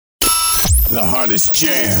The hottest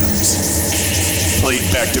jams. Played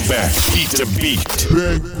back to back, beat to beat.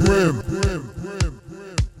 Bang Grim.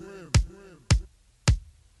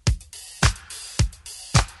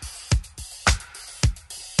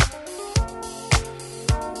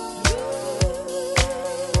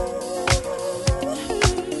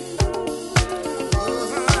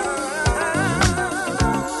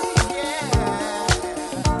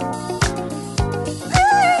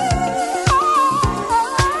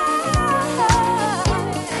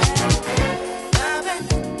 Loving,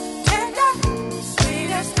 tender,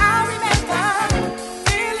 sweet as I remember.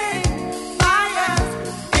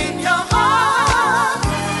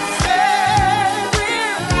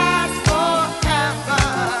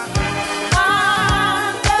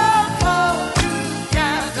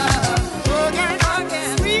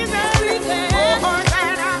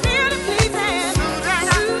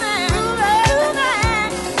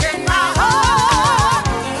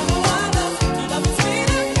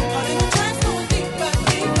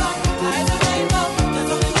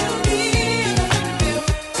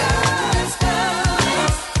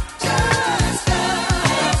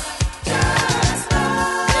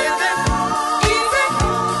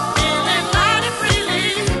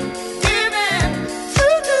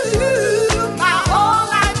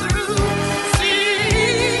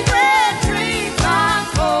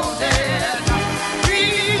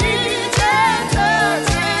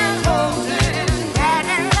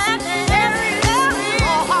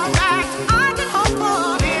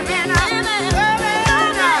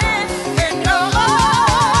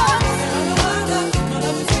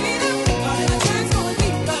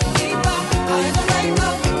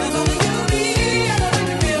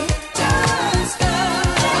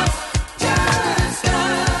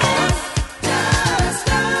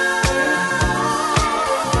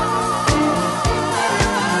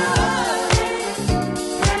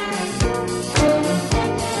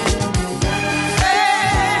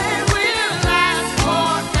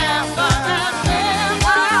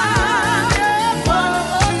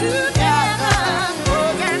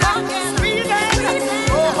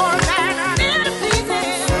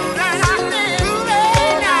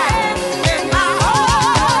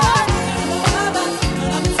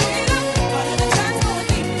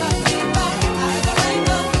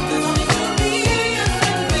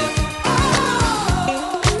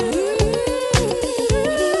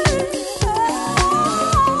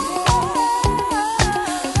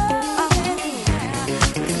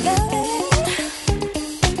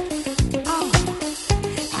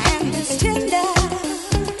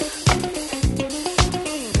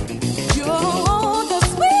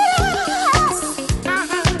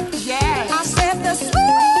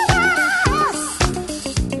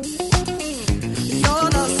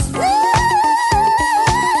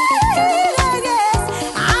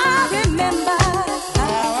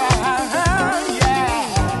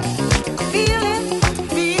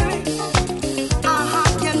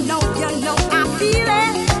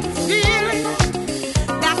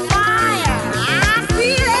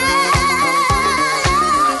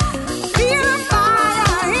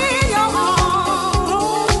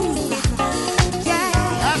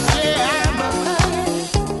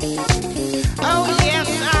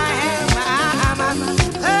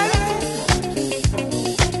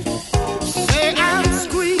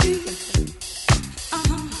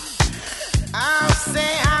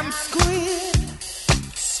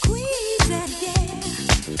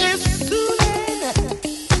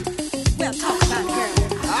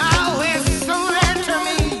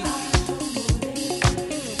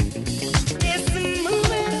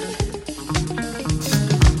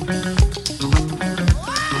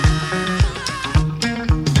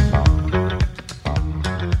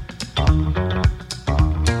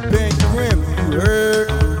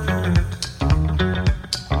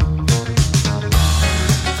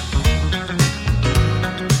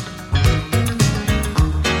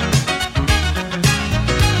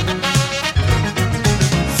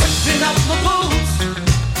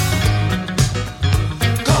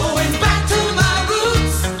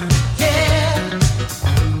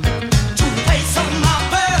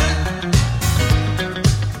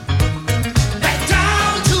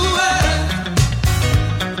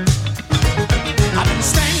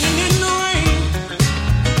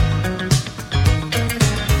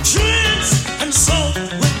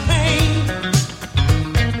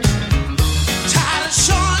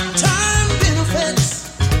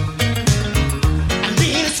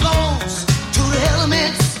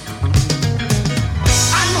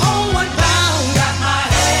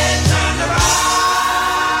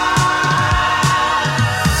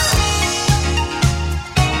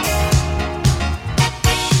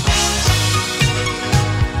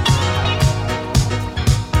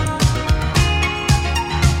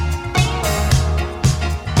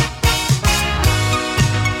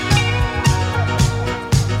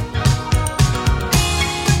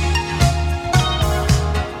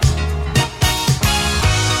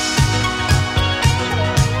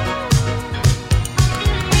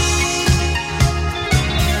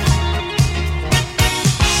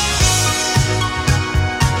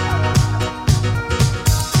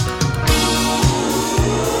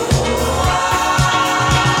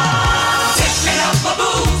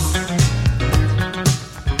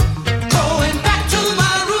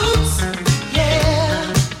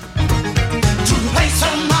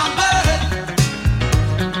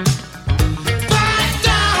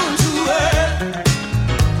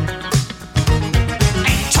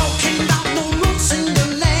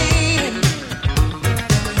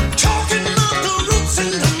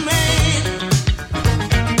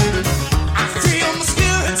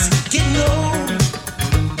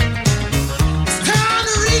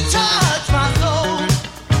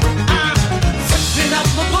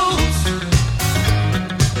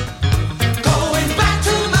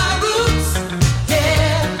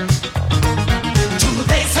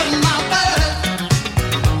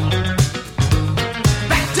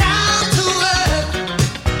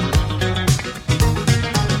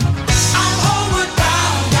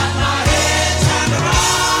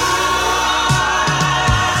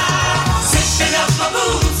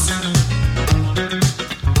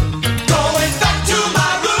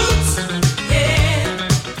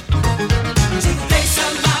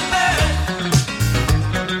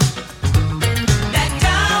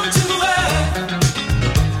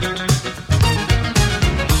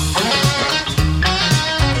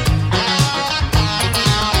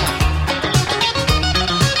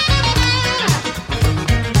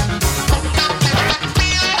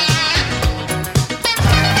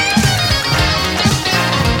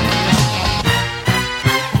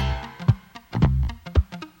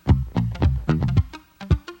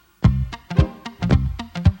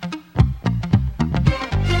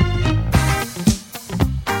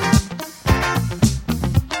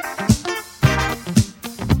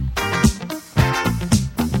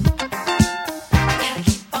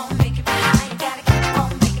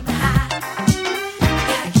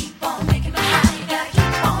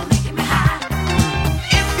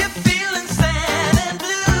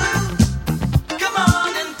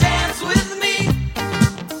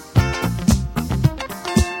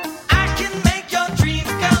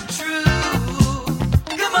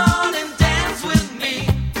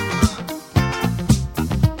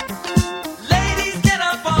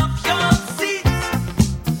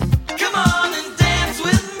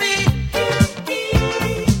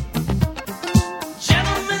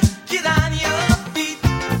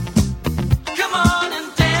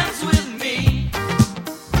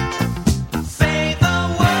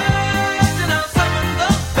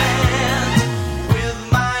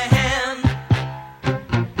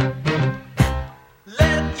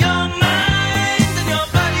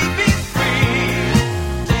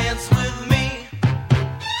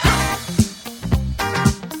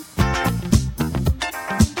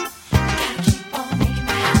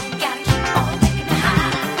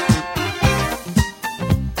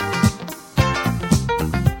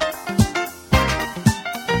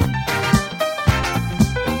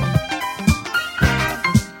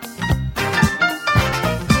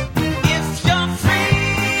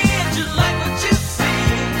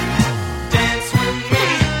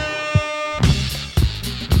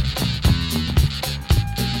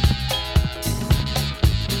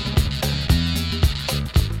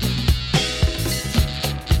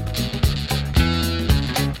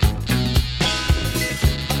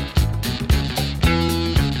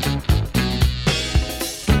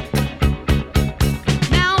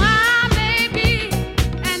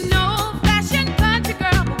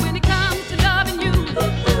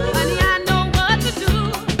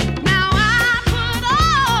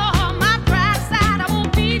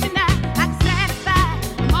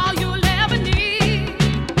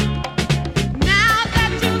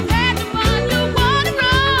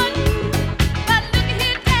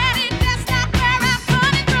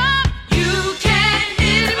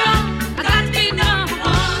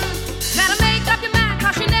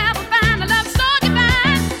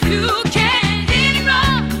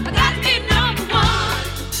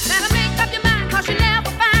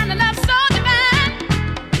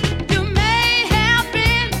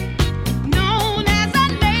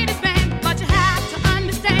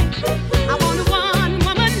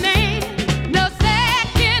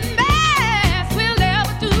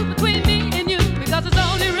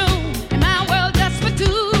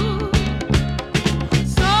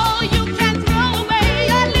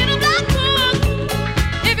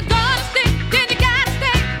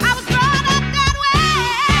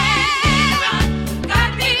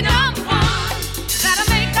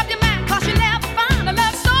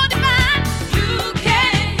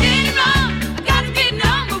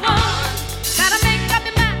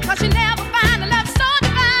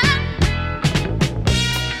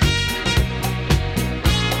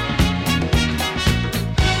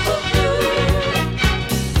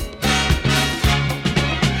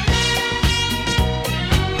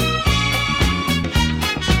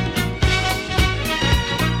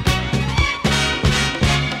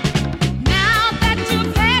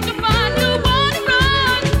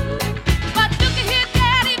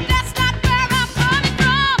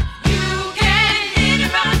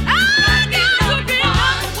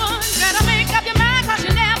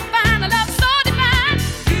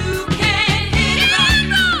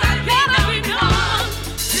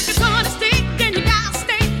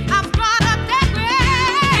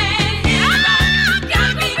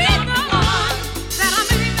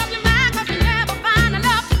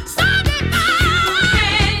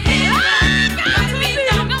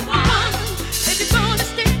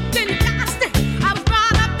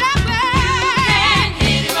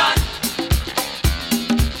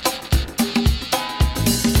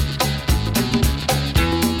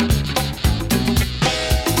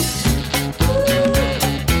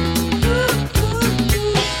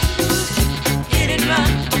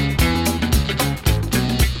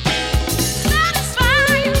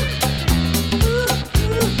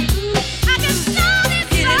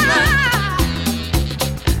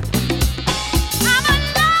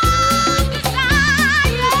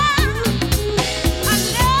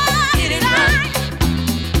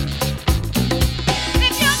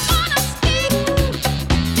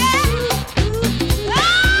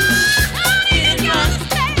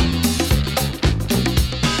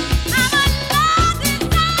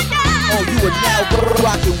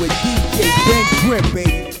 grip,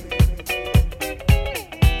 baby.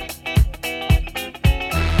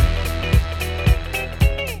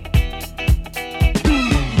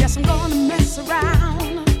 Yes, I'm gonna mess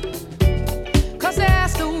around, 'cause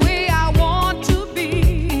that's the way I want to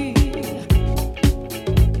be.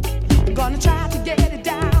 I'm gonna try to get it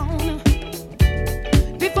down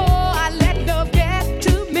before I let love get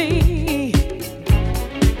to me.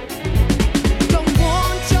 Don't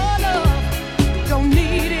want your love, don't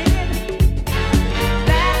need it.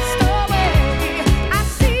 That's the way I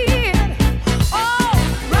see it. Oh,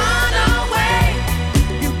 run away,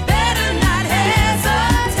 you better not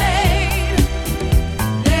hesitate.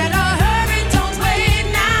 Better hurry, don't wait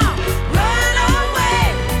now. Run away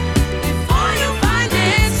before you find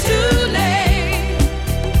it's too late.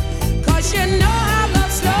 'Cause you know how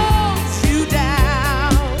love slows you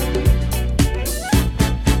down.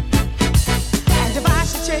 And if I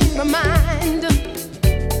should change my mind,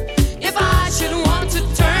 if I should want to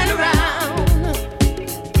turn around,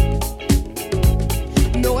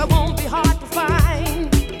 no, it won't be hard to find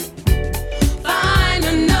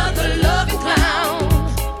another loving clown.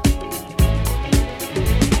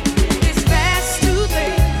 It's best to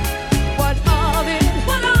think what of it,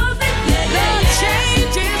 love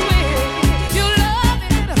changes with you love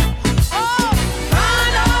it. Oh,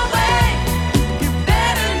 run away, you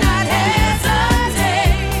better not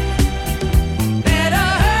hesitate. Better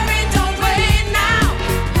hurry, don't wait now.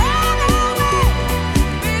 Run away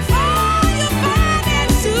before you find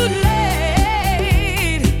it's too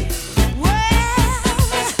late.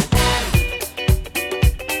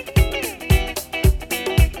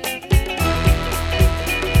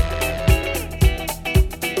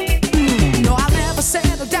 No, I'll never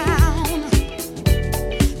settle down,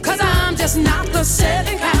 'cause I'm just not the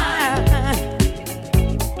setting kind.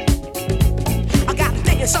 I gotta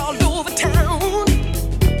dance all over town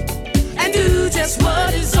and do just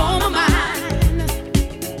what is on my mind.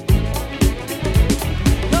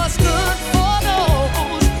 What's good for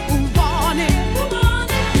those who want it.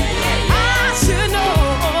 I should know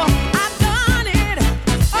I've done it.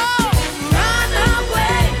 Oh, run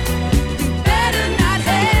away, you better not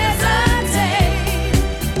hesitate.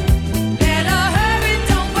 Better hurry,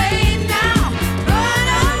 don't wait now. Run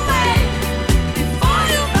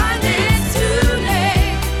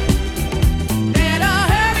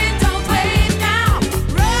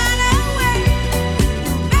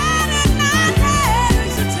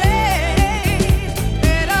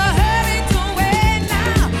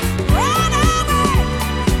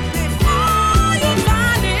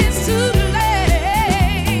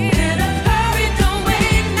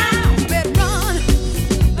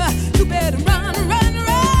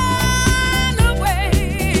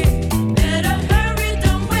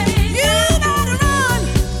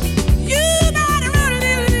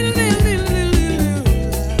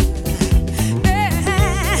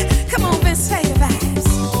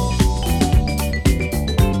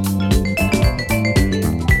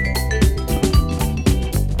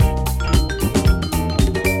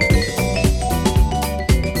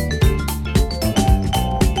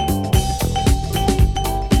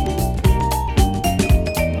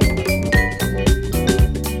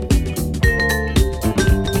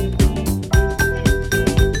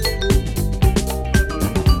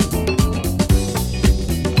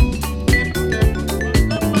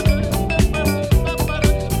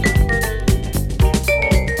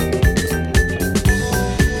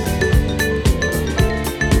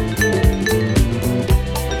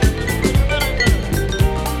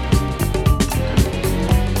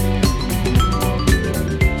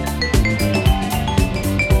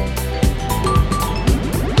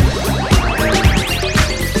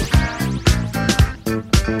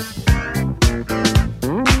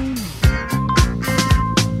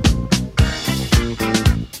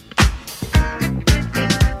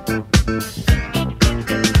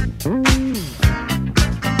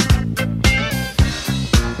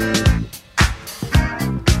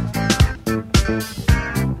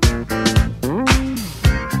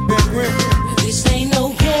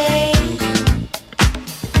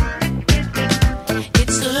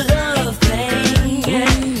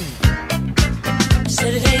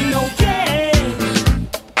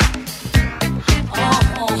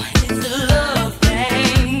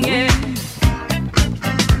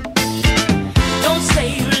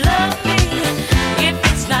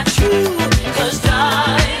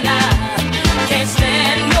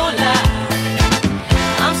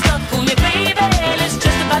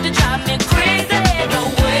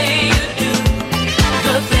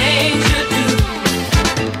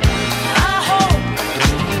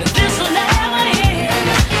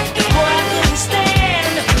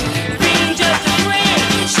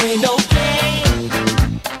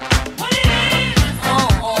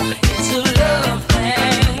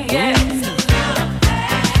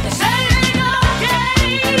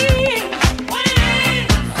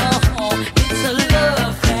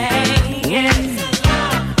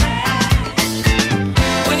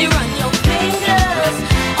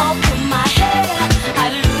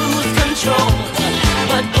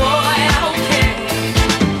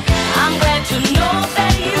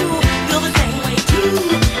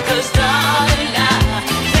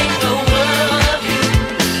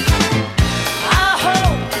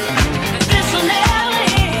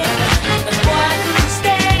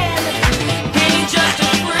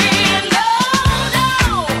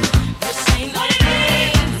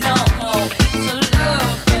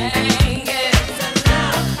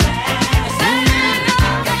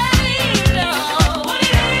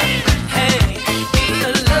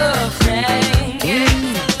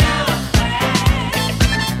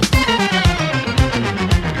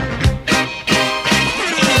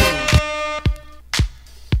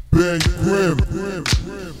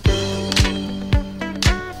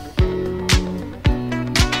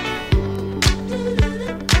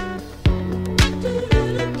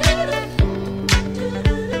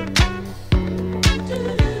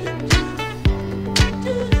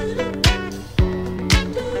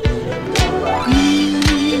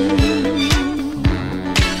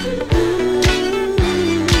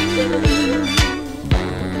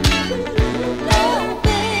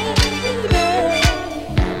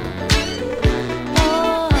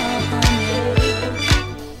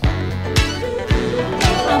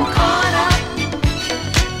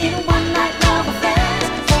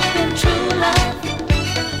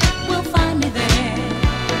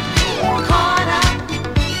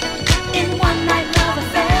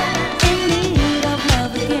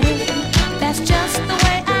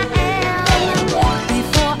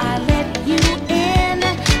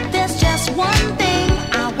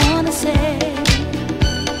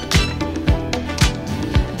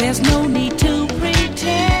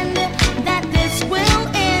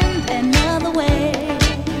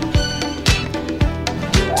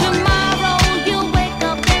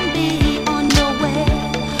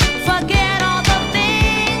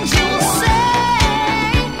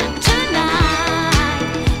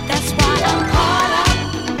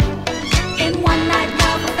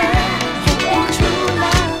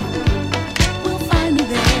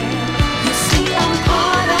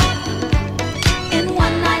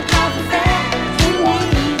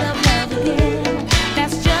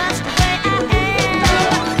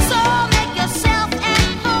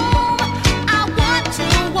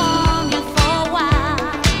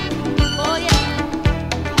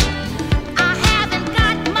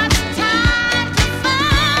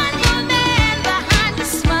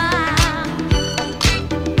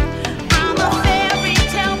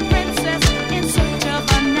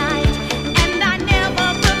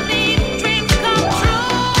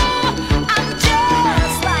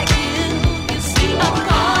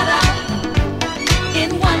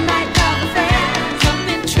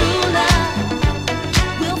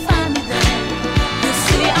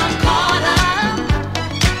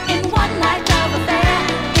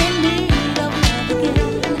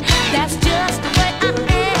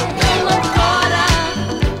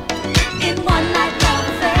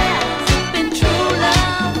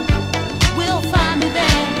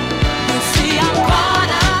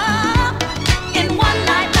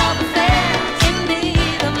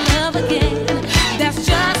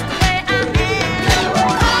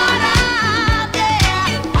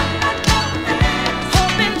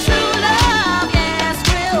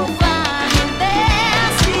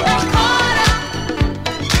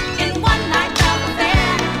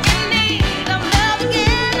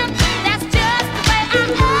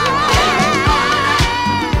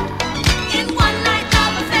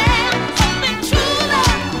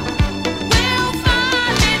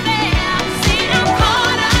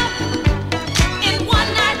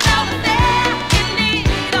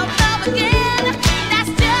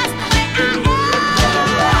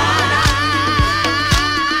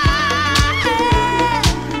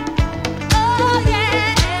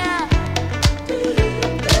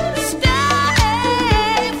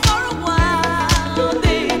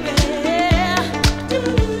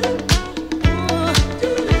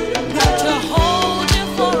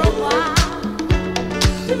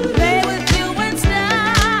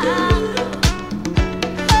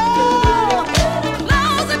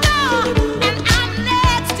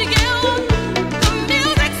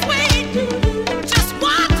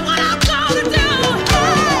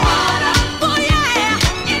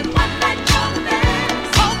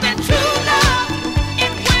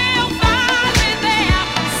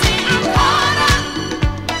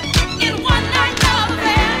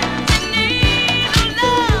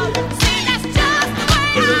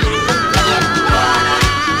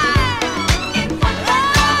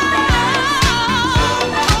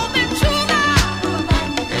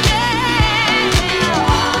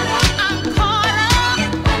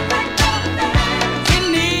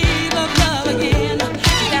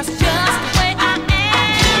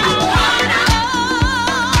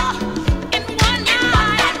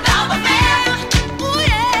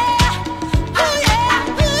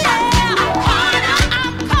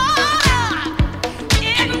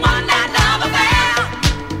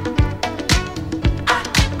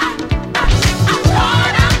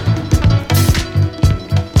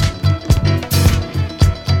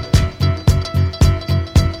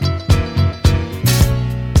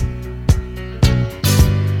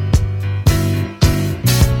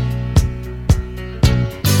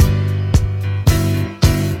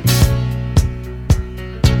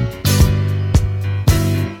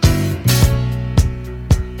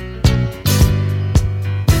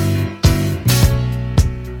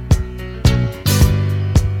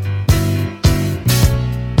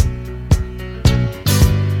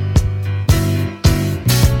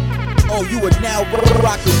Yo, you are now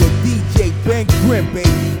rocking with DJ Ben Grimm,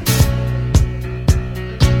 baby.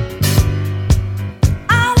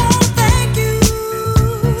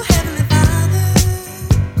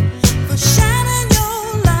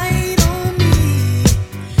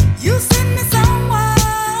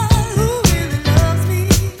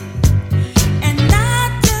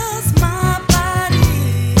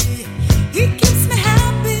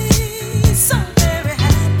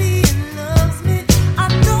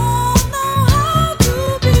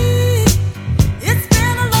 It's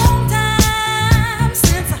been a long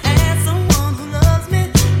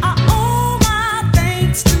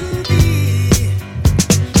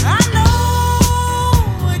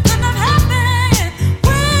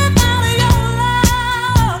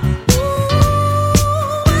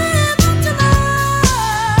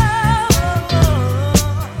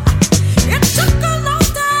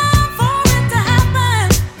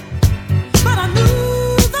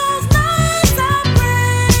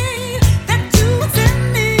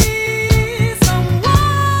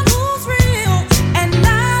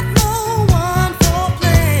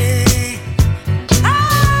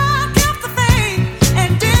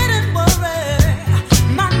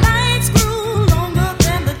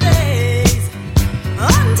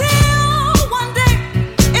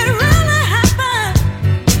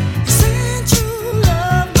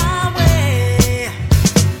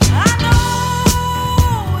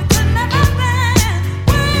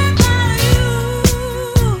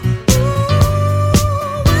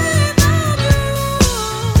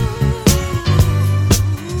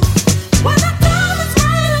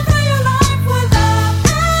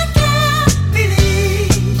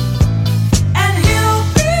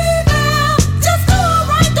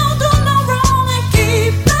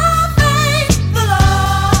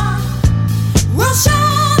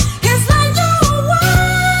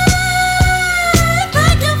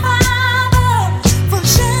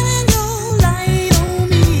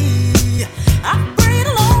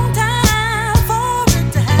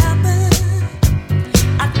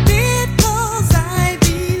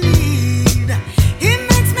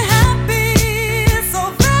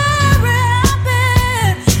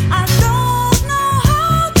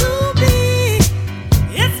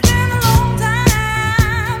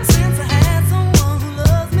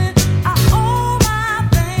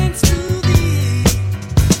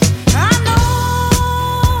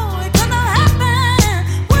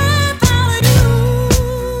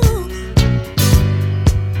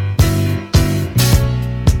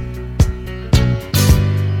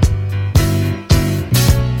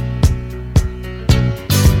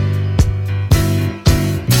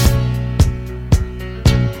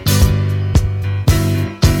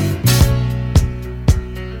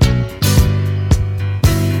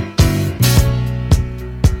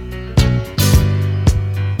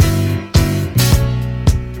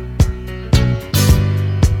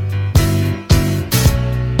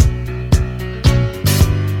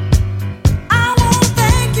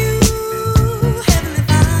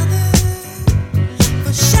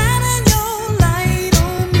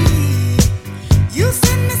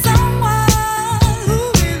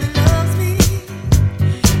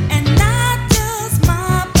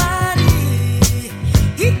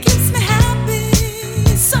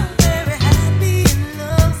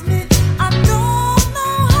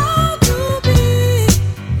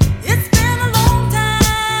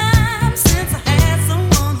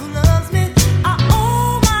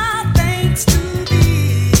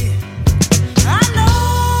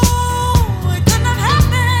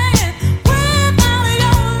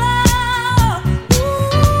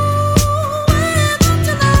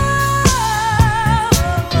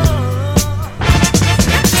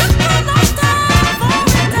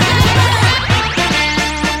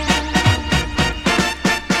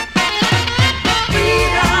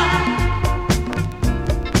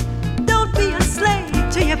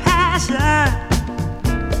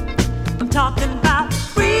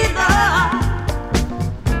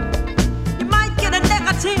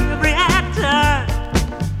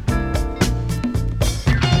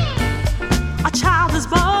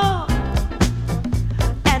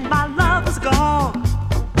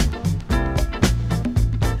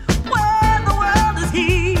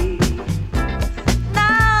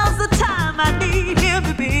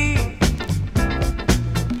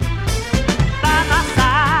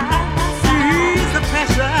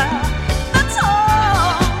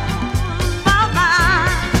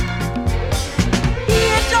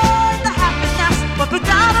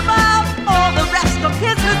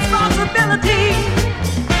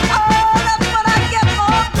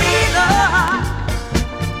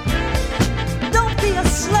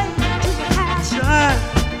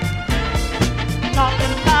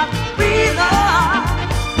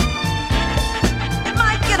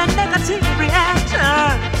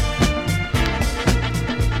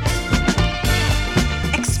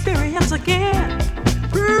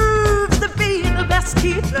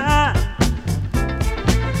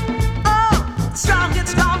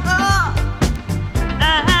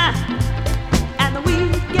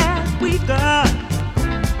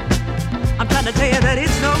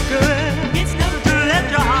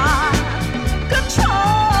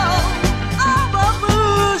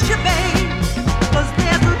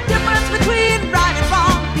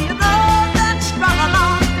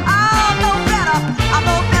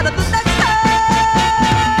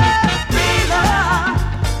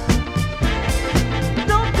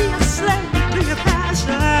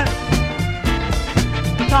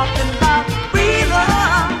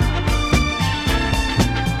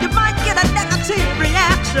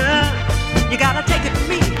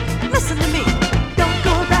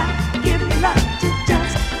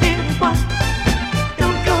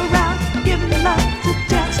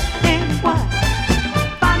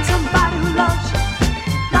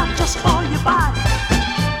body.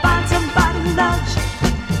 Find somebody who loves you,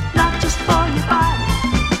 not just for your body.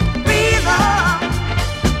 Breathe on.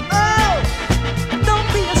 Oh, don't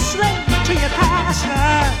be a slave to your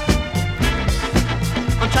passion.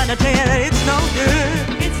 I'm trying to tell you that it's no good.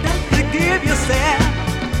 It's no good to give yourself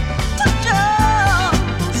to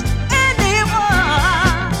just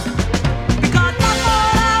anyone. Because I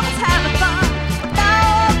thought I was having fun.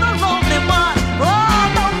 Now I'm the lonely one. Oh,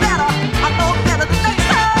 I know better the next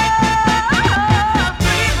time.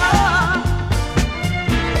 Breathe on.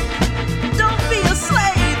 Don't be a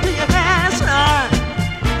slave to your passion.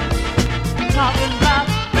 Talking about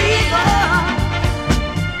breathe on.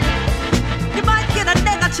 You might get a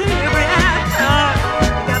negative reaction.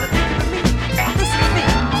 You gotta think of me, listen to me.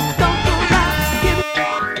 Don't go around giving.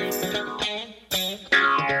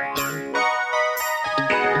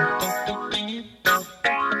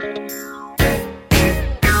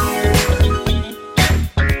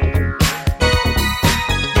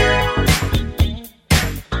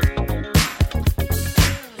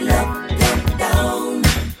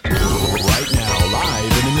 Right now,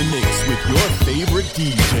 live and in the mix with your favorite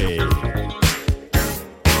DJ.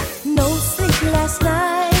 No sleep last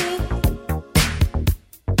night.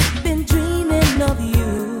 Been dreaming of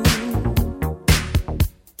you.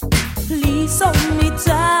 Please hold me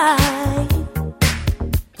tight.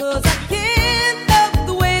 'Cause I can't help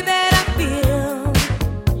the way that I feel.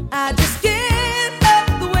 I just can't help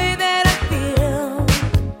the way that I feel.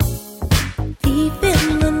 Deep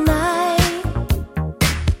in the night,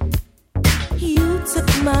 you took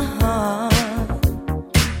my heart.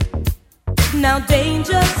 Now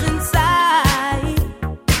danger's inside.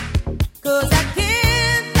 'Cause I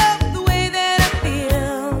can't help the way that I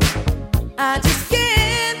feel. I just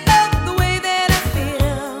can't help the way that I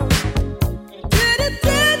feel.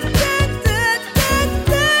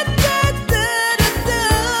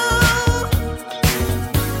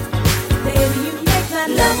 Baby, you make my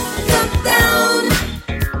love come down.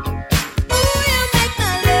 Ooh, you make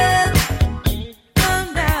my love come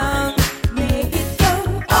down. Make it come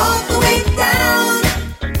all the way down.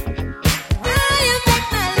 Ooh, you make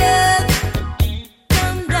my love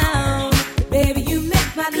come down. Baby, you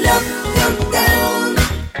make my love come down.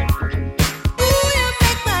 Ooh, you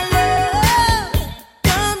make my love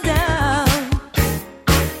come down.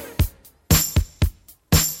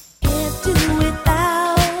 Can't do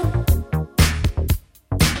without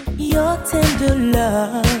your tender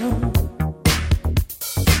love.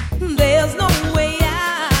 There's no way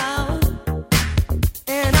out,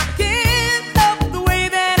 and I can't help the way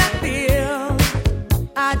that I feel.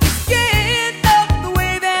 I just can't help the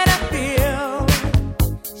way that I feel.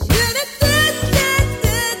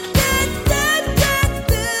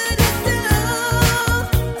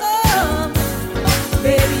 Oh,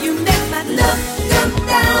 baby, you make my love come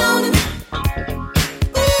down.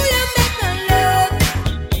 Ooh, you make my love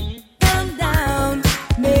come down.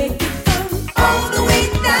 Make it come all the way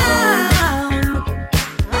down.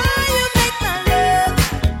 Oh, you make my love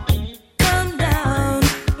come down.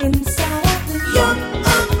 Inside when you're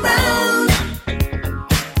around.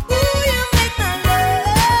 Ooh, you make my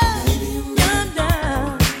love come down.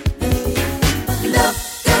 Love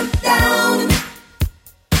come down.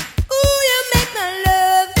 Ooh, you make my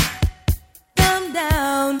love come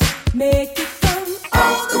down. Make it come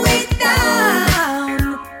all the way down.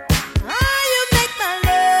 Oh, you make my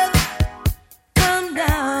love come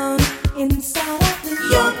down. Inside when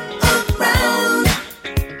you're around.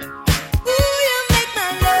 Ooh, you make my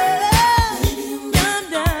love come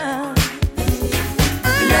down. I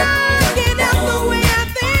can't help the way I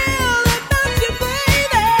feel about you,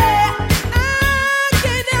 baby. I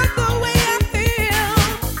can't help the way I feel.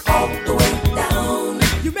 All the way down.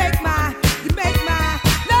 You make my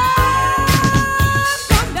love.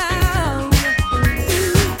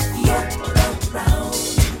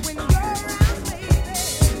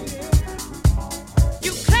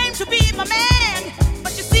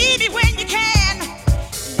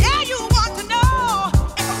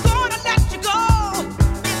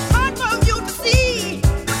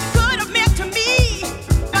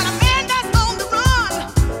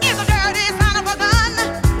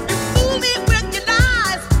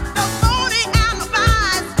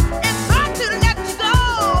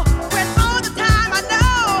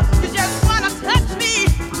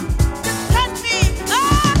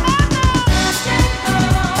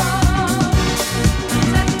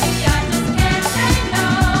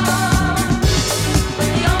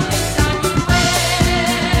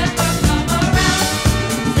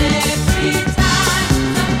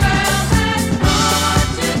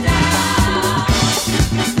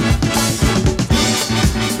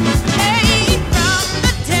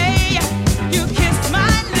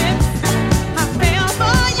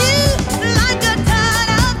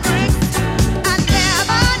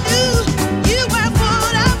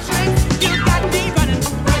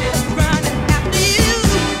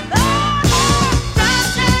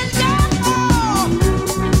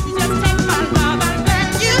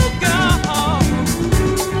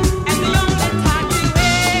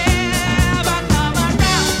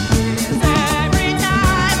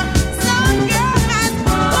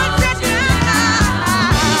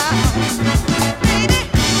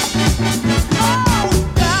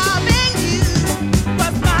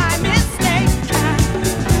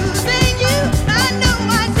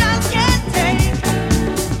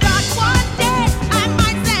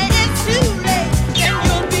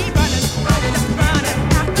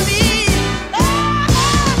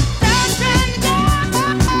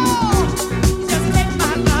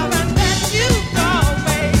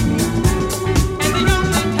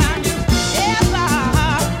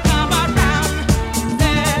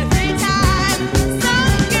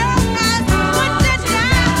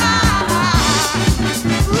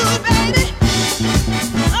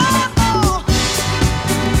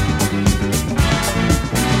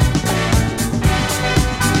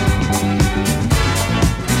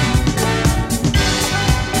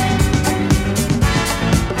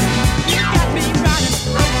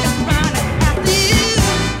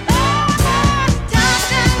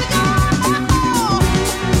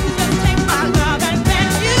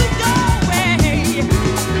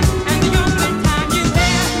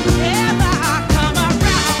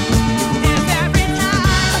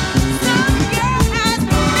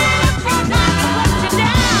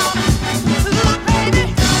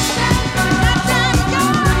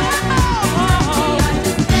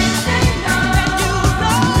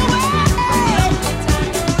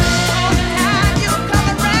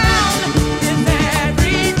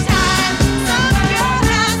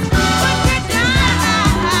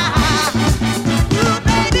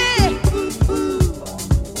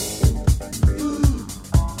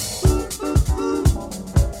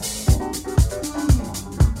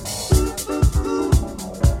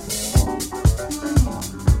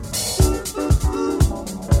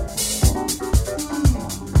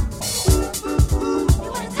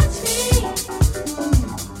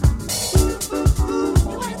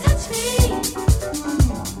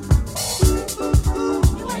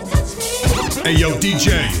 Hey yo,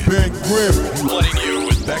 DJ. Ben Grimm. Flooding you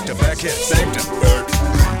with back-to-back hits. Back-to-back.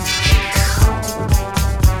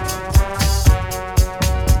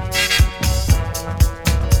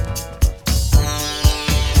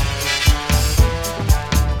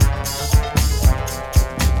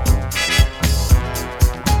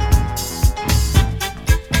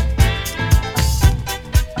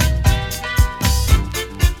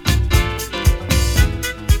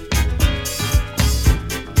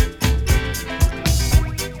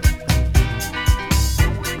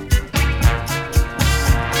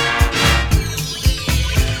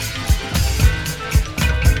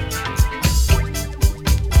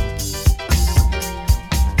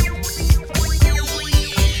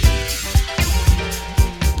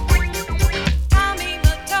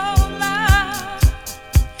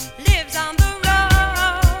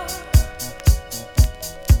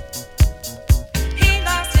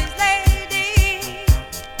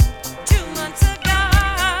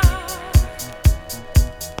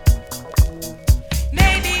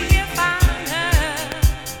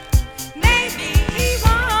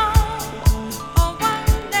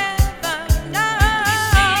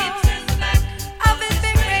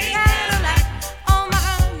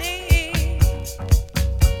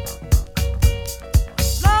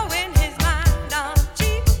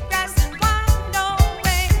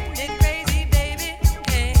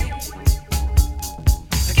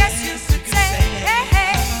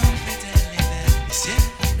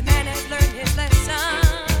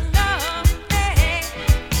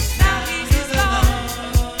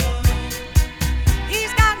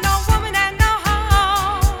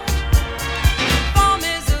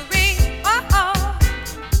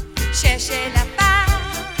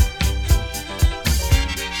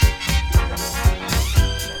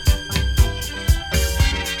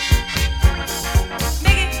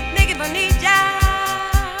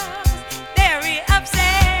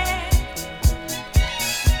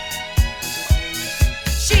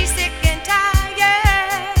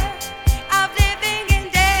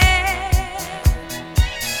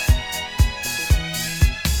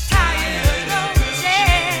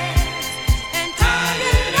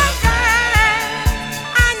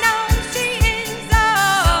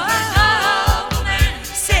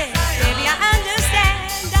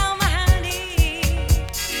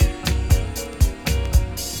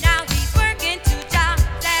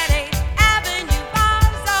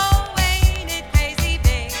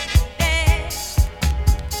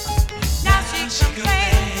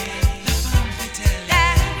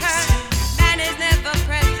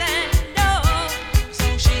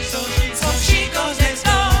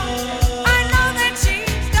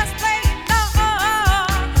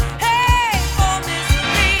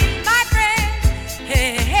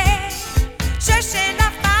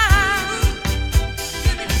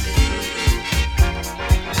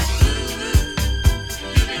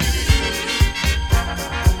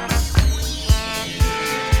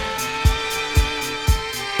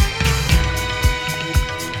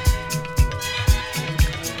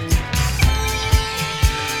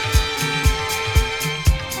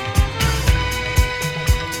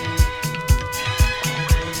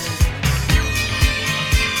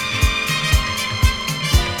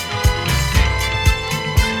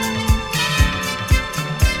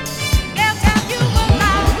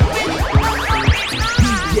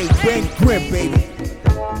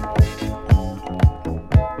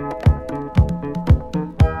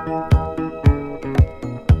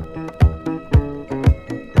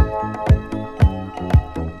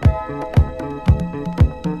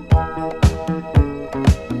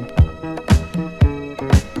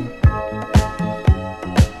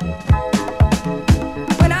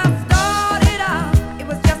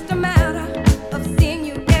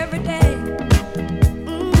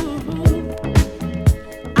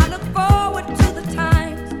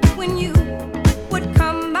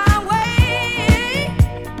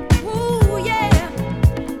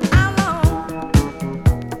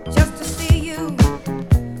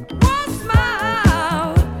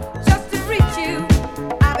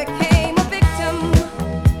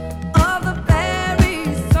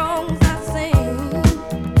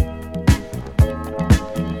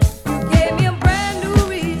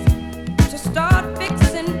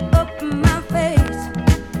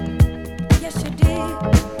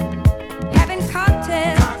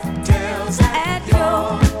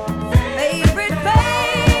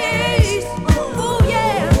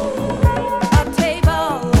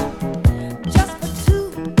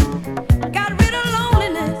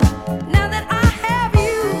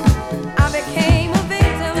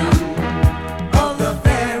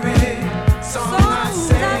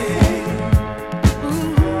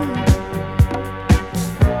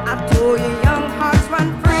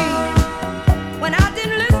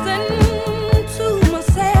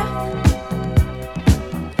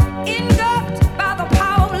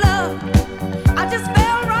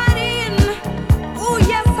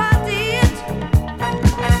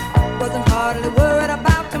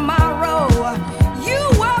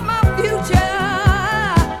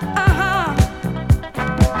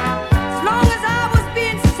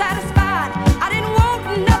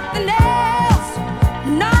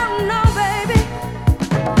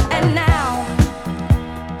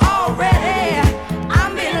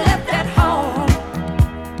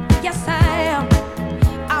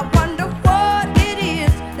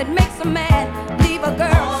 a man leave a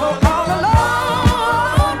girl so all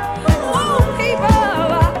alone? Oh,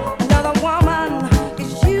 people, another woman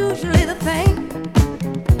is usually the thing.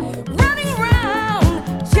 Running round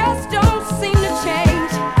just don't seem to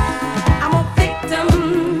change. I'm a victim.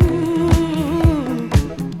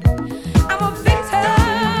 I'm a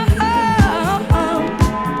victim.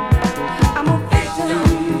 I'm a victim.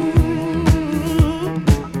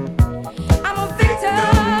 I'm a victim.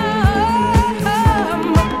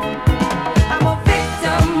 I'm a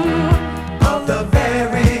victim of the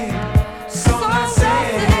very song I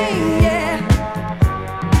sing. yeah.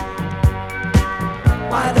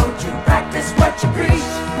 Why don't you practice what you preach?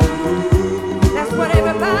 That's what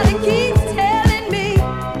everybody keeps telling me.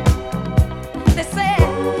 They say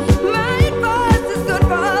my advice is good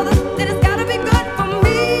for others, then it's gotta be good for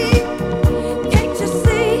me. Can't you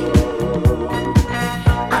see?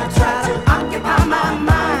 I try to occupy my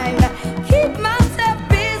mind, keep myself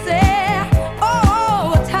busy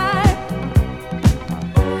all the time.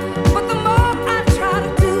 But the more I try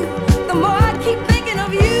to do, the more I keep thinking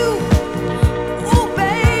of you. Ooh,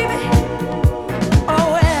 baby. Oh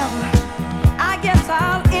well, I guess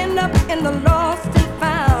I'll end up in the lost and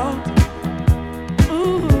found.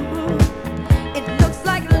 It looks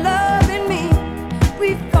like love and me,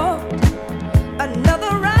 we fought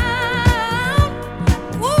another round.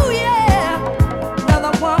 Ooh yeah,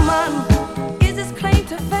 another woman is his claim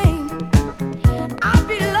to fame. I'll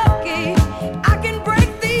be lucky I can break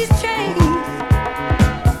these chains.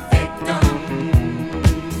 Victim.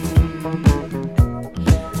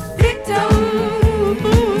 Victim.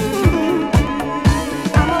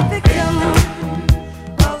 I'm a victim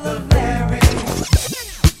of the very.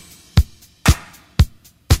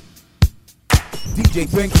 DJ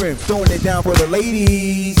Ben Grim throwing it down for the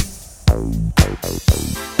ladies.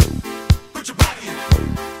 Put your body in.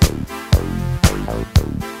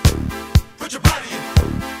 Put your body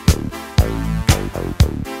in.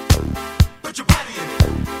 Put your body in.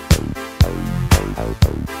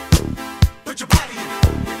 Put your body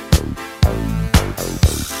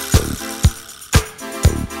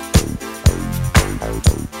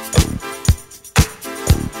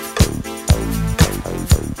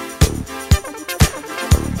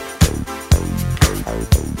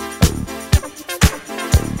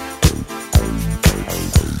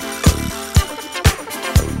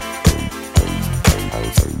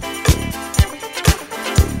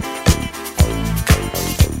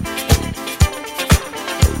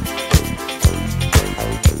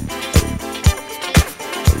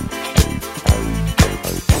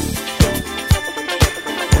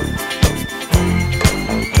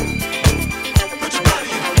in. Put your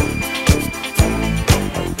body in.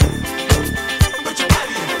 Put your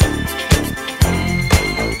body in.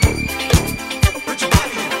 Put your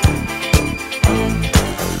body in.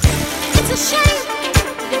 It's a shame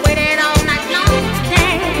you waited all night long.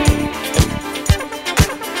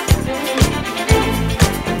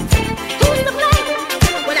 Who's to blame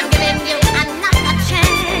when I'm giving you another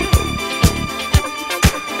chance?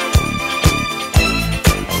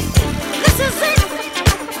 This is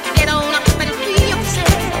it. Get on up and free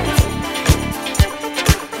yourself.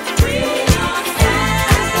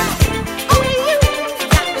 Only you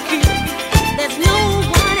got the key. There's no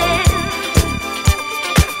one else.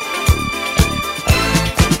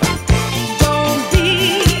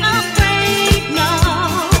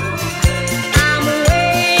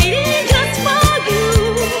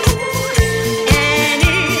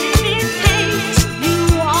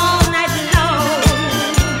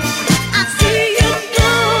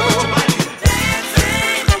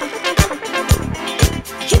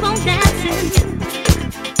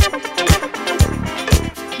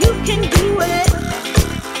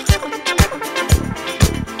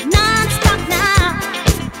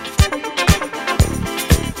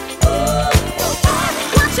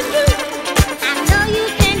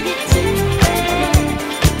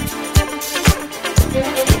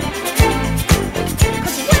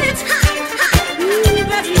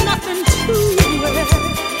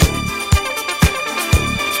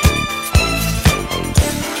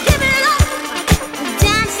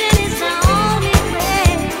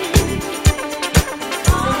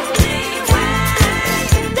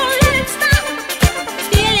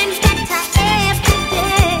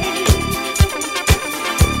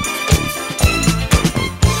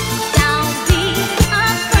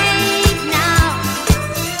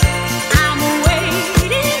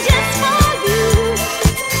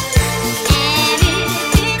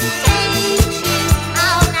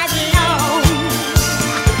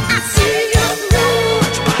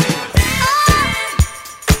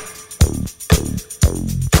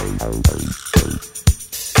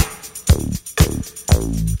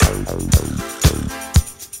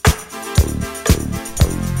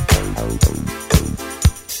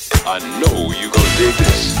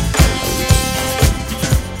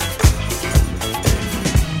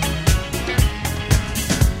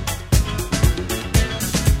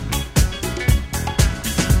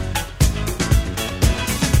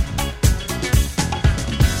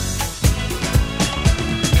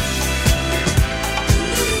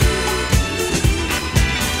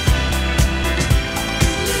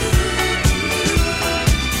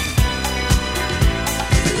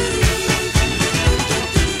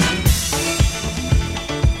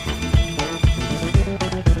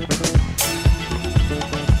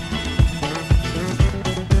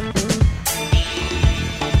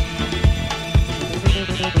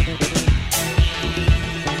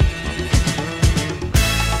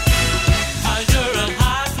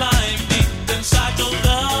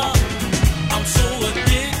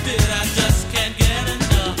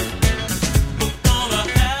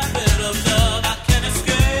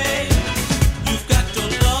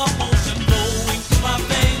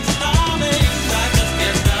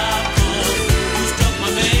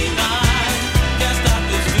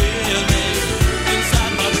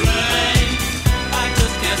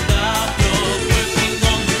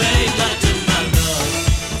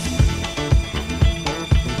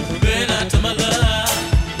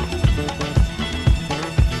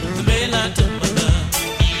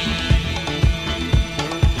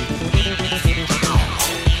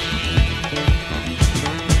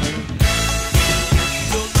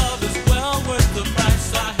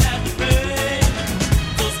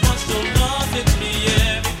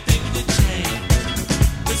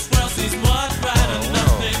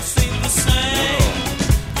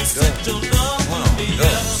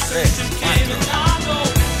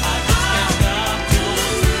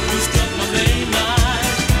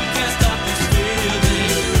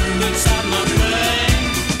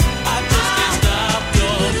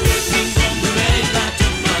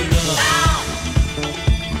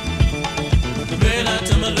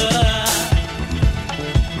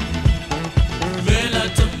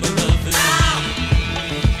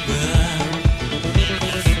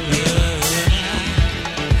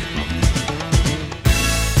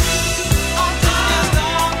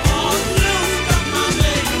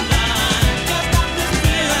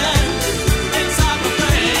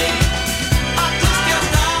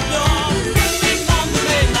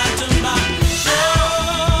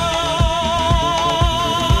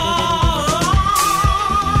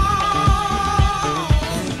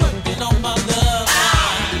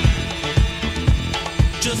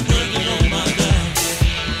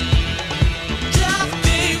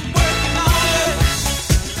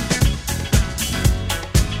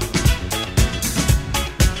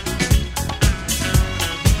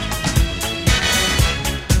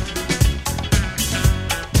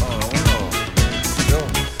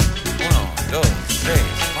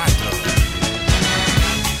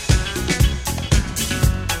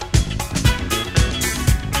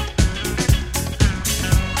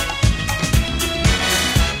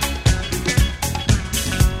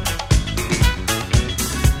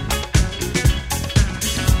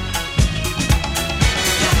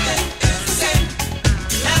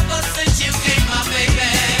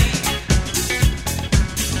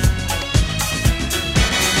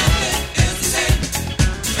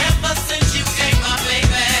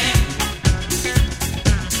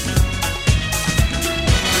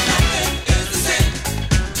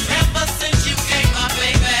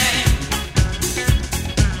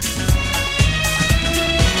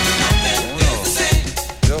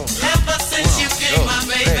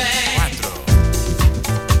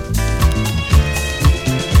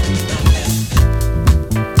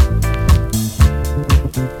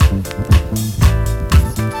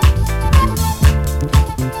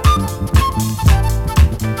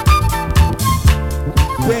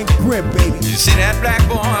 See that black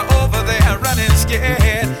boy over there running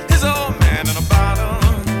scared. His old man in a bottle.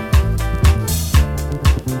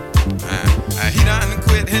 He done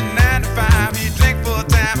quit his 9 to 5. He drank full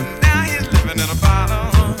time and now he's living in a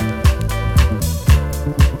bottle.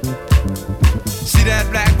 See that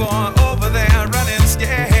black boy over there running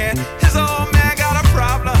scared. His old man got a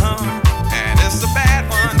problem, and it's a bad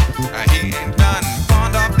one. He ain't done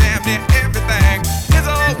pawned off damn near everything. His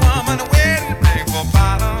old woman a wedding ring for a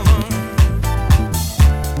bottle.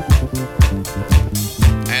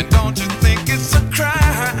 And don't you think it's a crime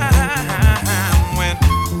when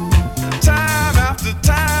time after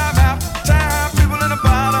time after time people in the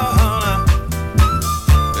bottle,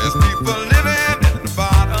 there's people living in the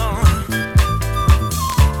bottle.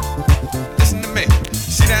 Listen to me,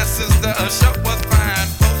 see that sister, show was fine,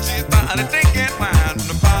 folks, she started drinking wine from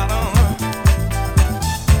the bottle.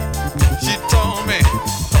 She told me,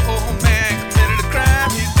 the old man committed a crime,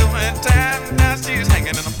 he's doing time, now she's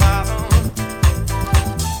hanging in a bottle.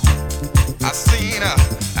 I seen her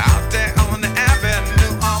out there on the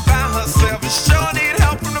avenue all by herself. And sure need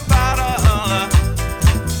help from the bottle.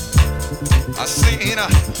 I seen her,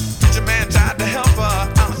 your man tried to help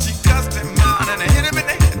her out. She cussed him out and hit him in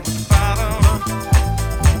the head with the bottle.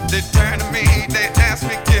 They turned to me, they asked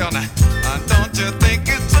me, kill now. Don't you think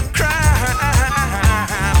it's a crime?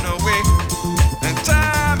 No way. And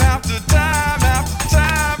time after time after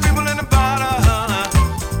time, people in the bottle.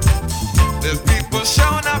 There's people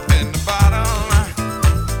showing up in the bottle.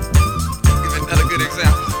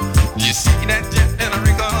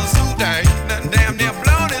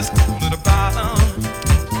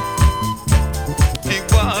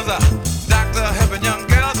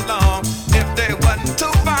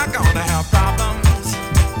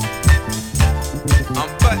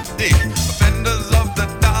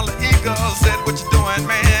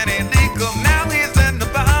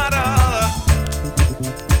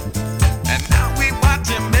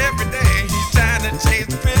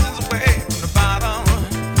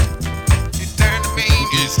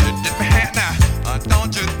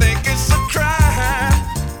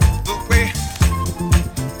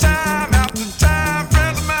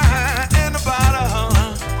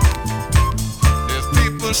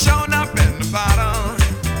 showing up in the bottom.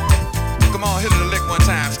 Come on, hit it a lick one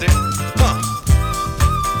time, stick. Huh.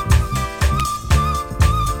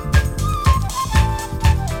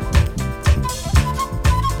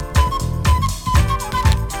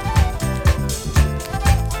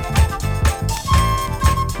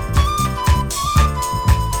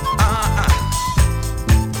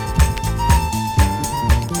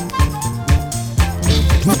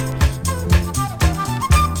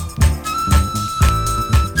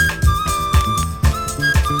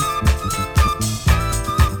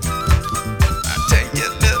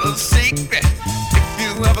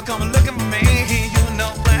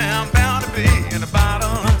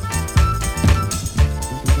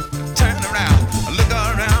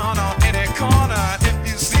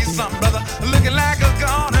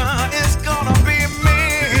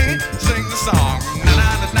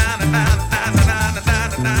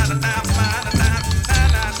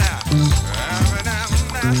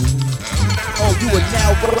 Oh, you are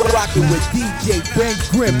now rocking with DJ Ben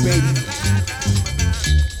Grimm, baby.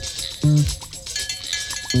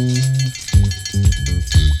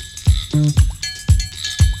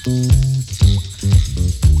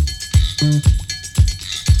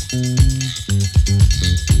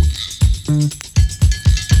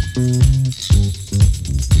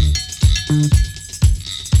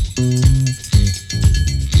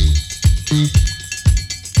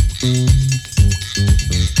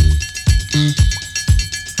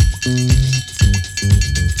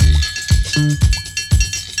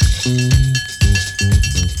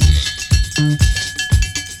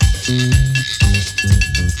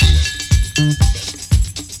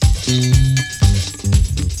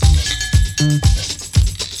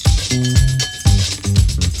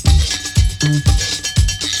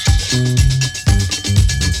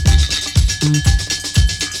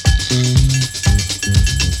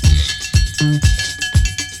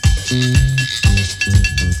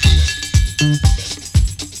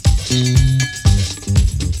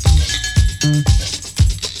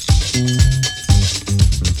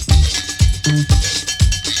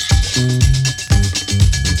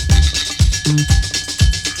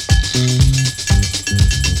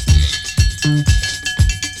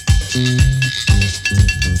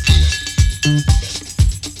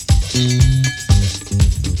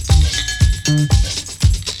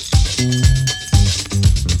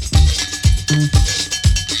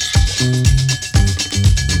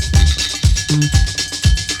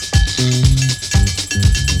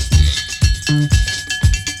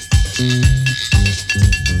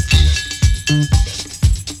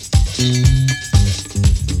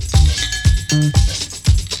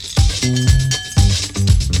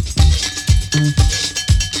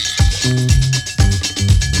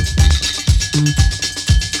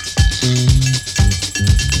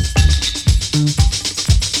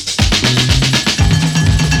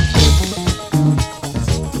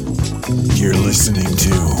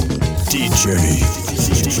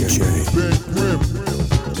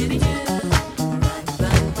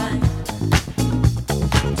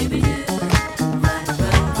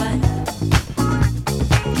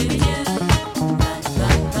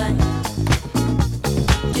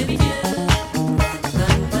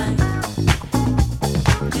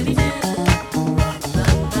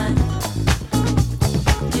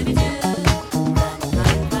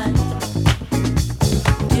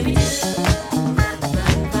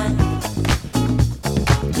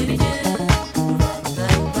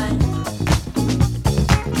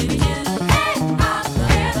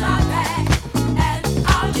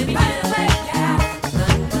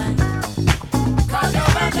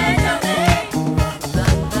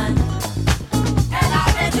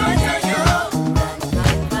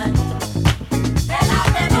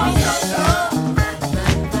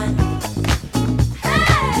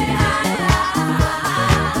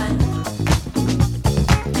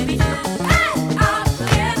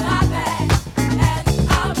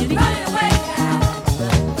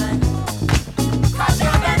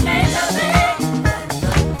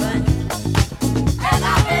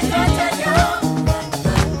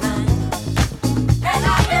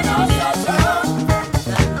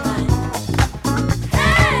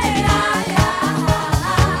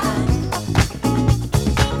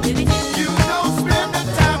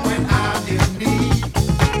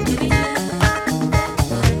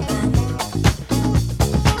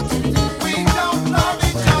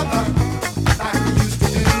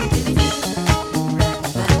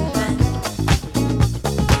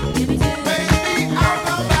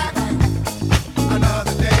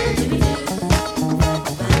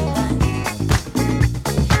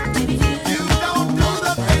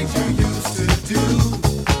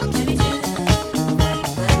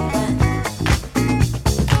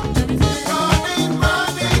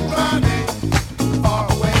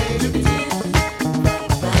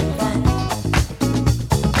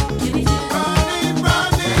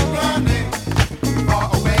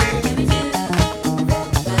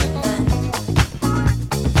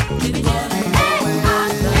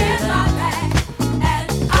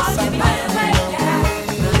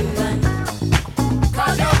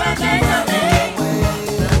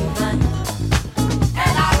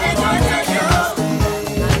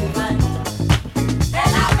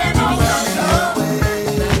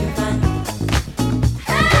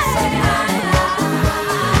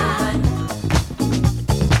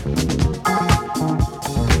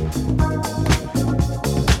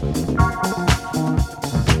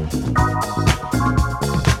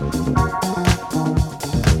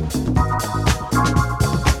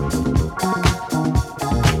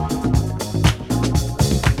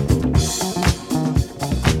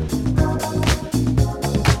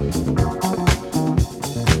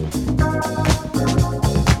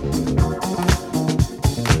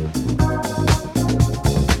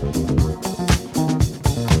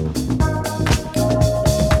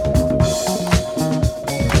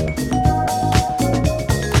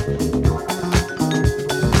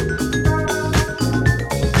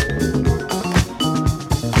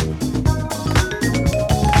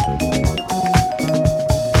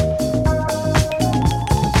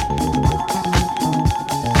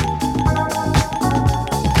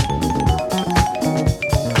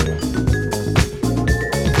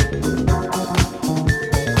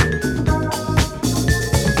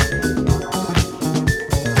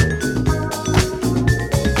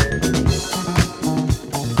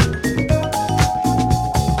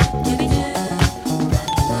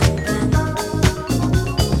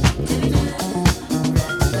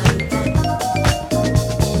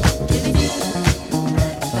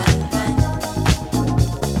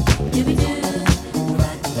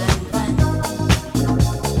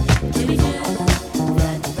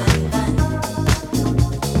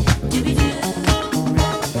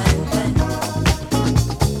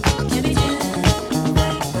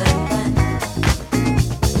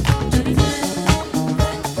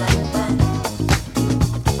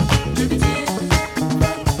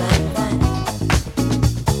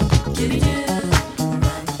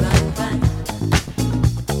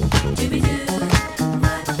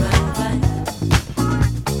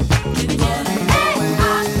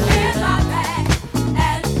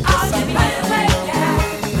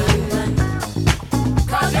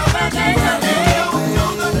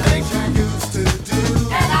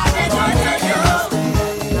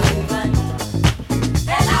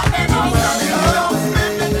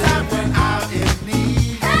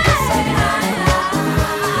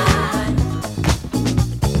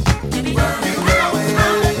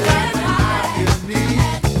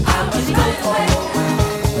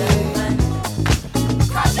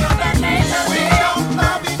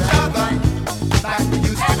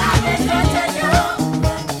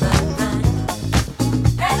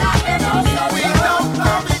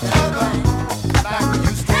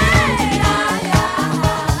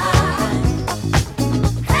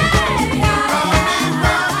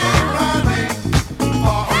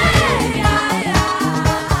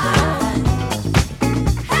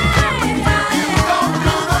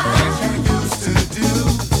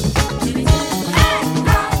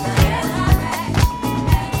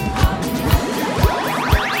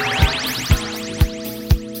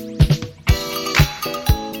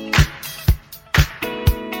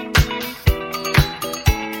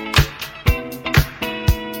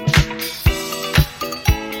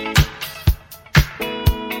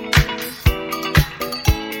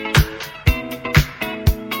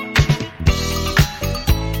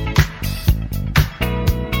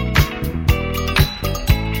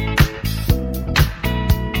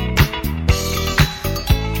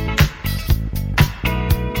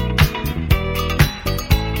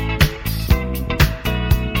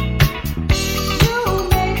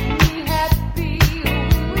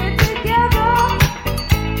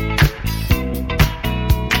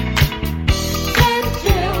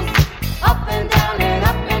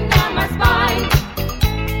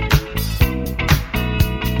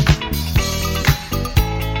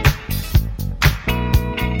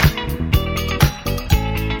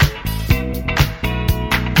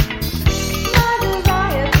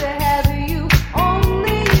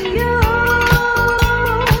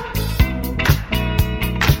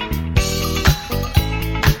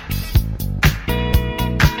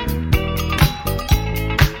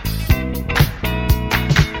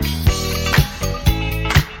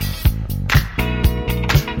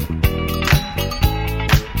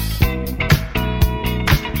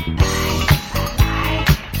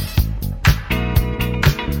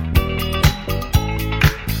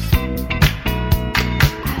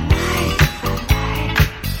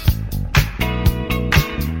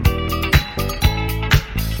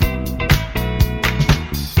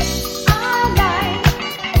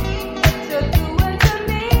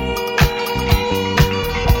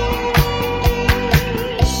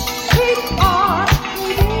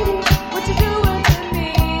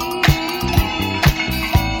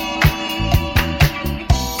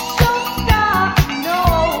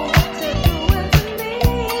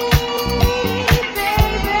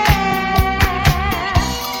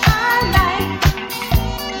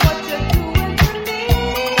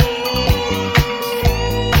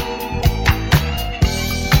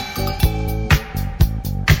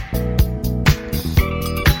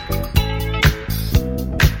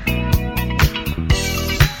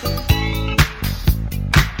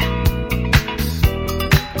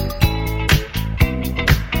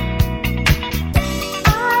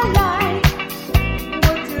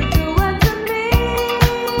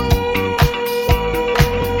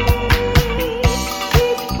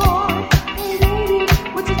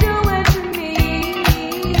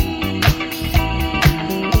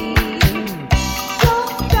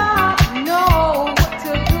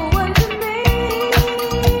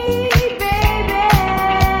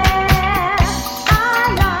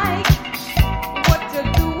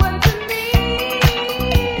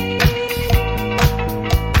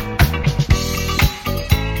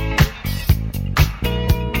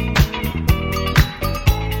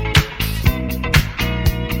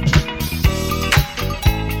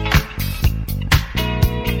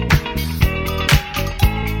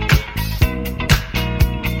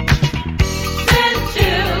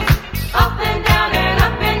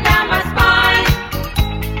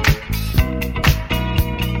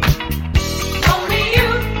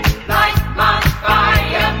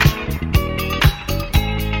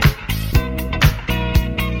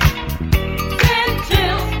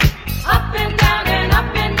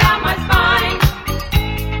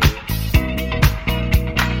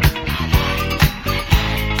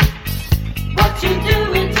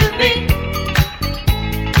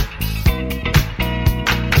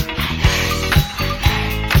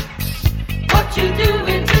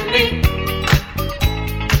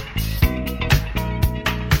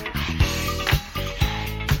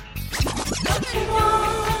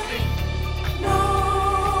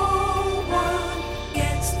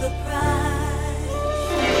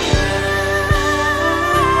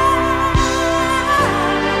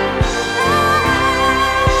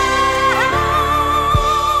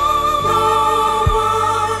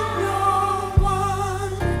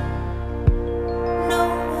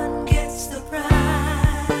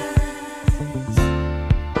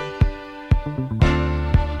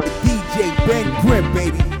 Ben Grimm,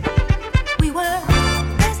 baby. We were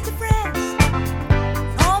best of friends.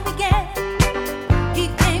 It all began. He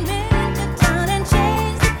came into town and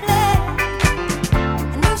changed the plan.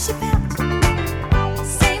 I knew she felt the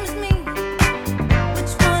same as me.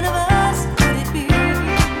 Which one of us could it be?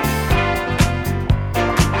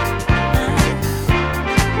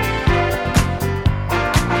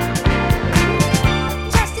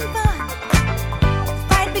 Just in fun, the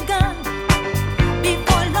fight begun.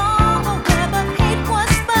 Before long, a web of hate was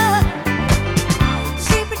spun.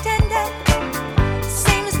 She pretended,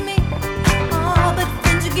 same as me. Oh, but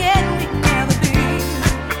friends again we'd never be.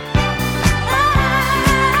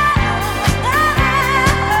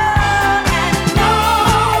 And no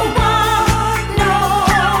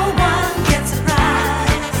one gets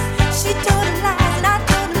surprised. She told him lies and I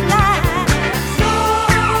told him lies.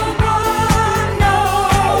 No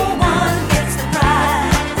one gets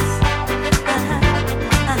surprised.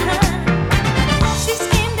 She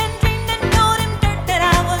schemed and dreamed and told him dirt that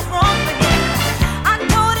I was wrong for him. I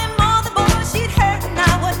told him all the boys she'd hurt and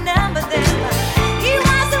I would number them. He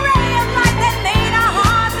was a ray of light that made our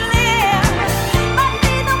hearts live. But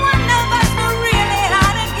neither one of us knew really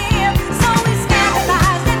how to give. So we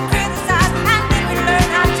scandalized and criticized and then we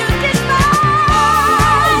learned how to despise.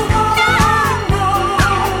 No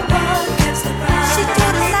one gets surprised. She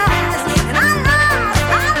told us lies and I lied.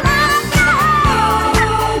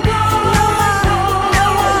 No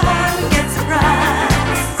one gets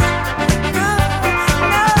surprised. No.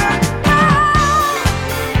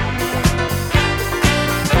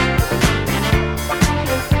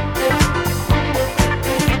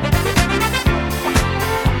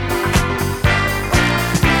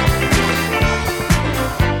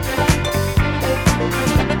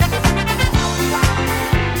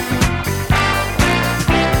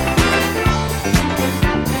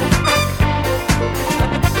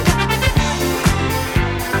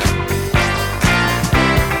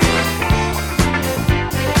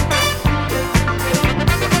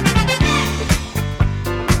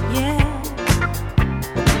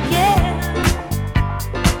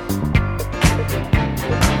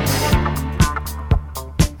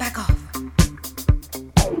 Back off.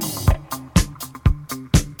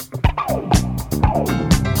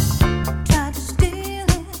 Tried to steal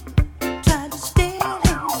it, tried to steal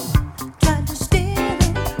it, tried to steal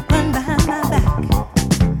it, run behind my back.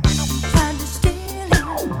 Tried to steal it,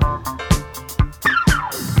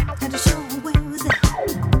 had to show where it was at.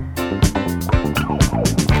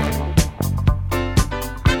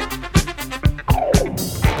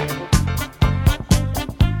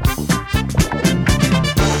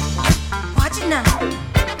 Watch it now.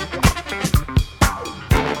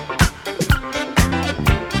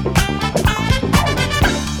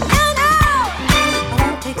 No, I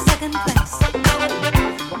won't take second place. No,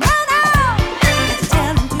 let's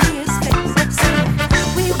tell him to his face.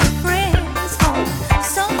 We were friends for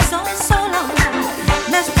so long.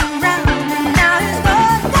 Messed around and now he's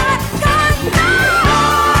gone.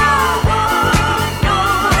 No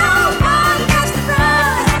one gets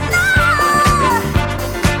surprised. No.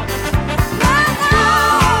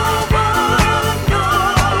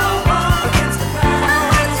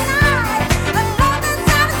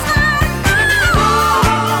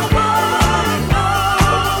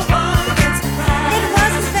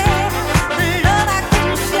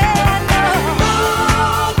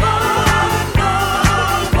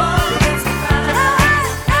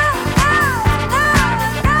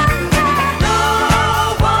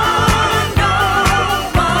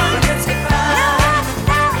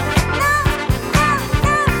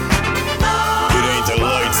 It ain't the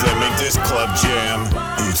lights that make this club jam.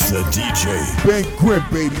 It's the DJ. Ben Grimm,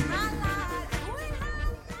 baby.